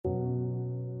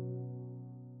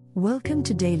Welcome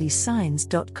to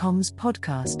dailysigns.com's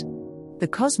podcast. The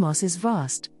cosmos is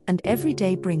vast, and every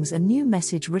day brings a new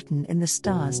message written in the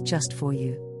stars just for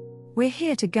you. We're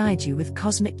here to guide you with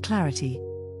cosmic clarity.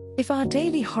 If our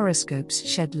daily horoscopes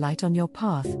shed light on your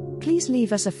path, please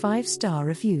leave us a 5-star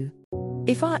review.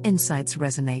 If our insights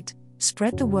resonate,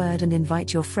 spread the word and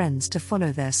invite your friends to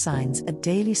follow their signs at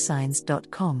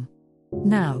dailysigns.com.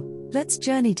 Now, let's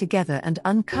journey together and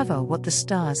uncover what the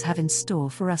stars have in store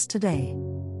for us today.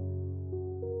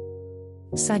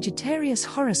 Sagittarius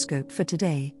horoscope for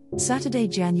today, Saturday,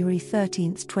 January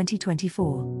 13,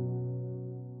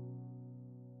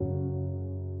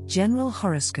 2024. General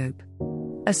horoscope.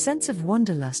 A sense of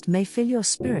wanderlust may fill your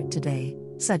spirit today,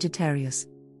 Sagittarius.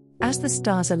 As the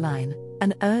stars align,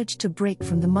 an urge to break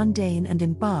from the mundane and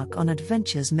embark on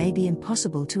adventures may be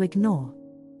impossible to ignore.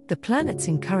 The planets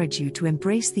encourage you to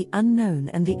embrace the unknown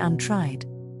and the untried.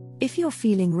 If you're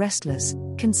feeling restless,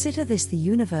 consider this the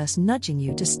universe nudging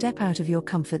you to step out of your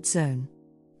comfort zone.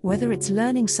 Whether it's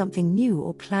learning something new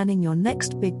or planning your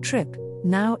next big trip,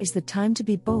 now is the time to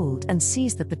be bold and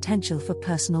seize the potential for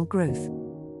personal growth.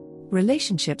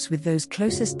 Relationships with those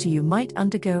closest to you might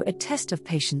undergo a test of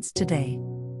patience today.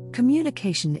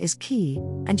 Communication is key,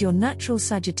 and your natural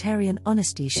Sagittarian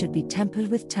honesty should be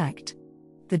tempered with tact.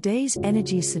 The day's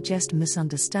energies suggest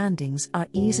misunderstandings are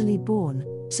easily born,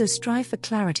 so strive for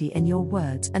clarity in your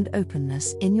words and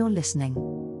openness in your listening.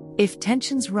 If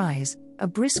tensions rise, a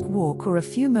brisk walk or a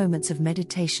few moments of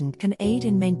meditation can aid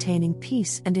in maintaining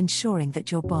peace and ensuring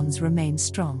that your bonds remain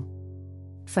strong.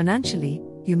 Financially,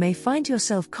 you may find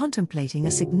yourself contemplating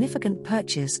a significant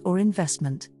purchase or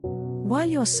investment. While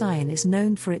your sign is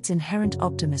known for its inherent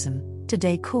optimism,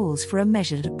 today calls for a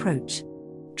measured approach.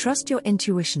 Trust your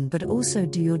intuition but also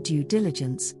do your due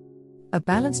diligence. A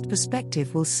balanced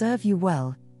perspective will serve you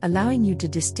well, allowing you to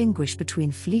distinguish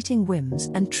between fleeting whims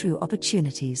and true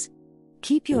opportunities.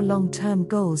 Keep your long-term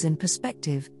goals in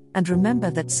perspective, and remember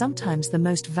that sometimes the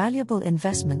most valuable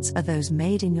investments are those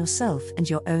made in yourself and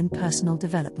your own personal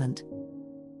development.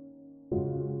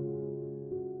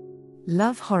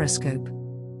 Love horoscope.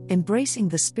 Embracing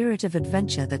the spirit of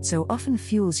adventure that so often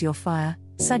fuels your fire,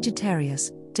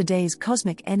 Sagittarius, today's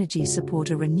cosmic energies support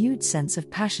a renewed sense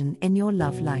of passion in your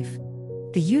love life.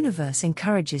 The universe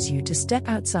encourages you to step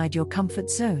outside your comfort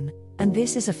zone, and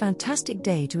this is a fantastic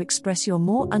day to express your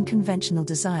more unconventional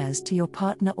desires to your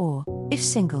partner or, if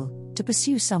single, to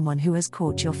pursue someone who has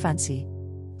caught your fancy.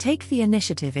 Take the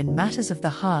initiative in matters of the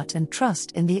heart and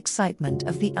trust in the excitement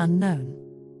of the unknown.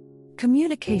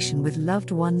 Communication with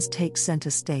loved ones takes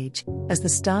center stage, as the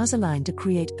stars align to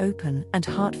create open and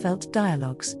heartfelt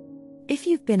dialogues. If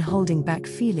you've been holding back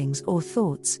feelings or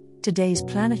thoughts, today's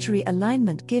planetary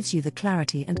alignment gives you the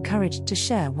clarity and courage to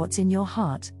share what's in your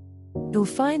heart. You'll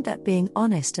find that being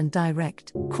honest and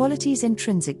direct, qualities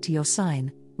intrinsic to your sign,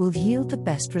 will yield the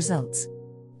best results.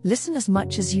 Listen as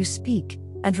much as you speak,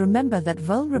 and remember that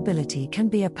vulnerability can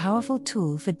be a powerful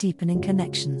tool for deepening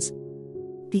connections.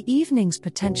 The evening's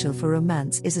potential for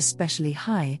romance is especially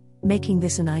high, making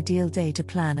this an ideal day to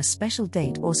plan a special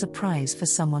date or surprise for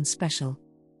someone special.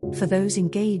 For those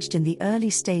engaged in the early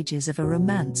stages of a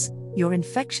romance, your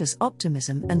infectious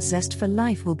optimism and zest for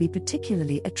life will be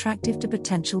particularly attractive to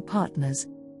potential partners.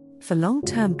 For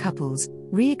long-term couples,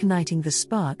 reigniting the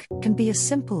spark can be as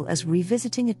simple as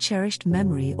revisiting a cherished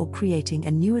memory or creating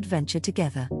a new adventure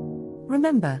together.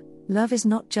 Remember, love is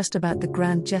not just about the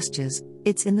grand gestures,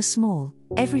 it's in the small,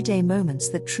 everyday moments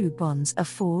that true bonds are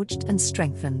forged and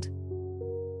strengthened.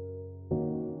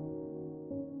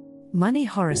 Money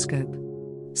horoscope.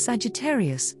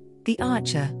 Sagittarius, the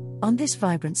Archer, on this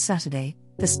vibrant Saturday,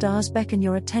 the stars beckon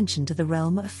your attention to the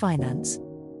realm of finance.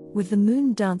 With the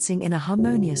moon dancing in a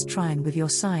harmonious trine with your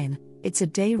sign, it's a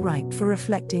day ripe for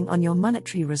reflecting on your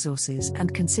monetary resources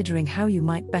and considering how you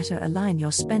might better align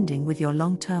your spending with your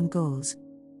long-term goals.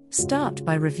 Start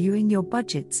by reviewing your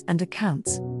budgets and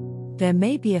accounts. There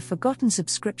may be a forgotten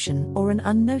subscription or an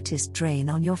unnoticed drain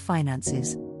on your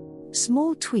finances.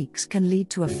 Small tweaks can lead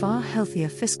to a far healthier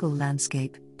fiscal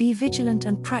landscape. Be vigilant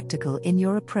and practical in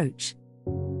your approach.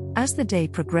 As the day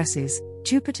progresses,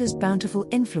 Jupiter's bountiful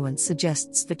influence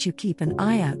suggests that you keep an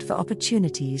eye out for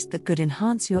opportunities that could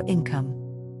enhance your income.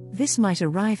 This might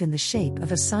arrive in the shape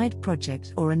of a side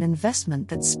project or an investment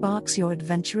that sparks your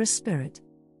adventurous spirit.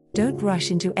 Don't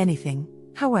rush into anything,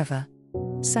 however.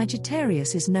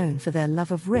 Sagittarius is known for their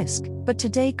love of risk, but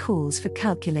today calls for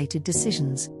calculated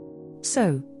decisions.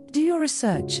 So, do your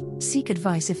research, seek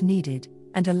advice if needed,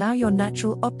 and allow your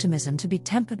natural optimism to be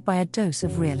tempered by a dose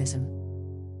of realism.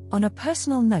 On a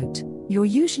personal note, your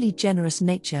usually generous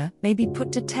nature may be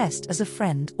put to test as a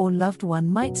friend or loved one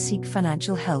might seek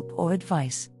financial help or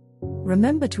advice.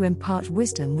 Remember to impart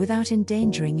wisdom without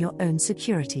endangering your own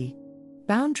security.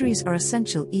 Boundaries are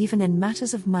essential even in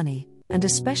matters of money, and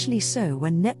especially so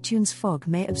when Neptune's fog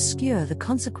may obscure the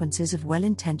consequences of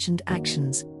well-intentioned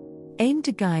actions. Aim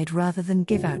to guide rather than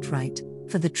give outright,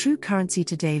 for the true currency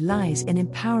today lies in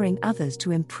empowering others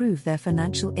to improve their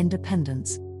financial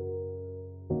independence.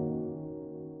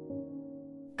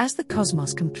 As the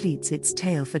cosmos completes its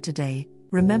tale for today,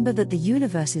 remember that the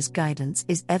universe's guidance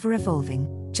is ever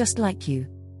evolving, just like you.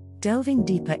 Delving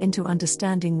deeper into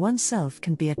understanding oneself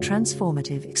can be a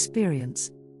transformative experience.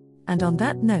 And on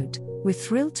that note, we're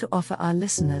thrilled to offer our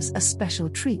listeners a special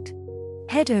treat.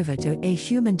 Head over to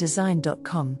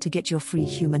ahumandesign.com to get your free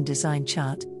human design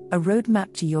chart, a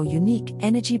roadmap to your unique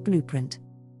energy blueprint.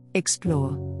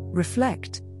 Explore,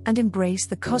 reflect, and embrace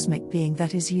the cosmic being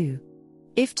that is you.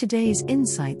 If today's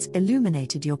insights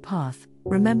illuminated your path,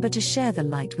 remember to share the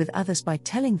light with others by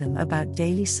telling them about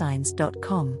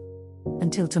dailysigns.com.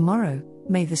 Until tomorrow,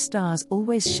 may the stars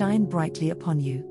always shine brightly upon you.